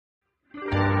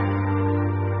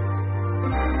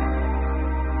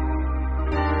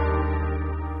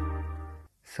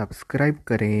सब्सक्राइब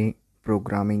करें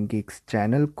programming gigs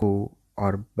channel को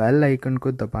और बेल आइकन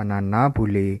को दबाना ना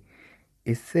भूलें।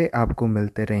 इससे आपको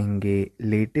मिलते रहेंगे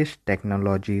latest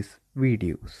technologies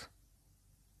videos.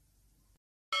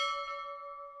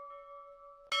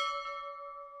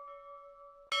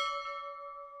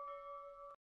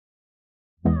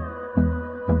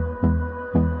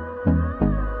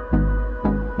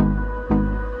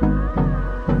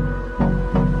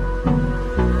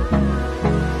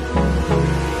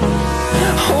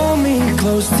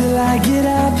 Close till I get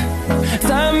up.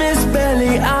 Time is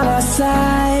barely on our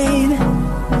side.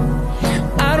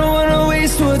 I don't wanna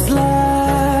waste what's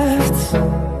left.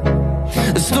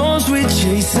 The storms we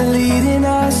chase are leading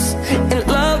us, and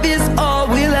love is all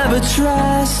we'll ever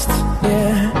trust.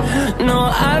 Yeah, no,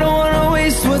 I don't wanna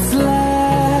waste what's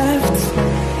left.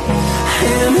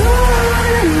 And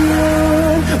on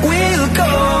we'll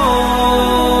go,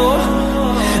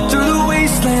 through the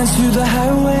wastelands, through the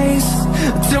highways,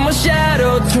 till my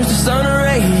shadow turns to sun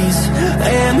rays.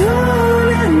 And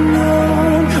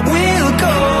on we'll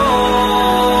go,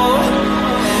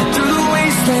 through the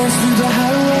wastelands, through the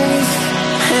highways,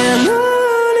 and on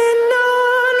we'll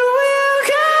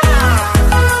go.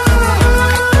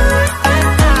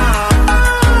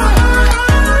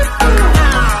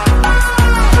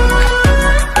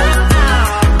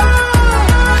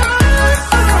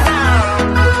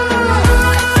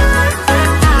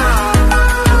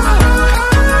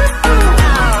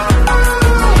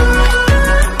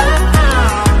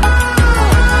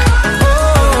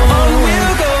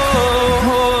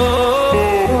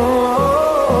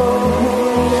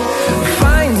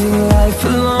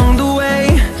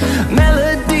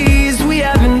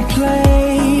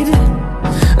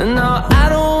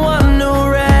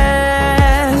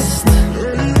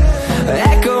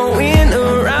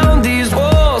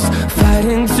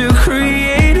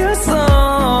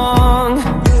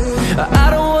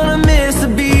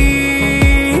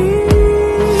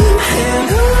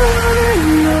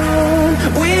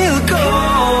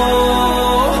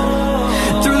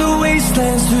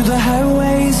 Through the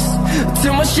highways,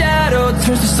 till my shadow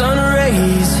turns to sun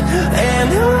rays.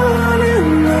 And on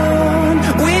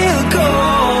we'll go,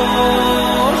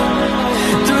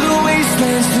 through the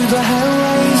wastelands, through the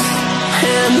highways,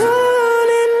 and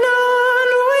on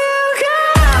we'll go.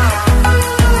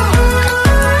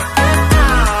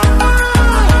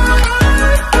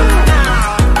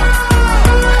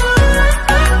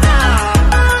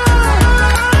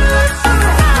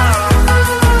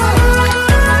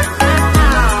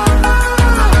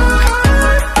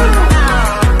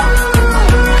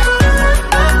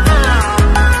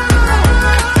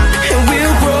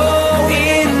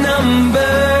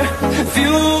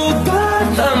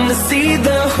 See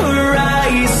the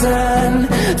horizon,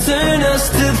 turn us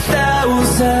to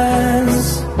thousands,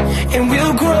 and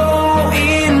we'll grow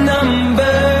in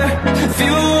number,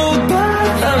 fueled by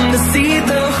them. To see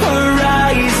the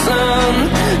horizon,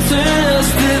 turn us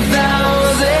to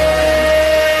thousands,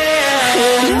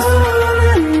 and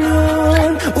on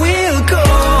we'll go,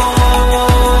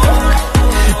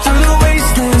 through the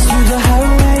wastelands, through the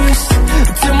highways,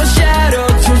 till my shadow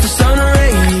turns to sun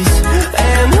rays.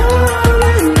 And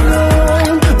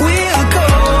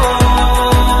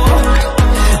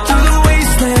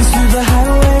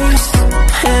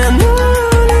and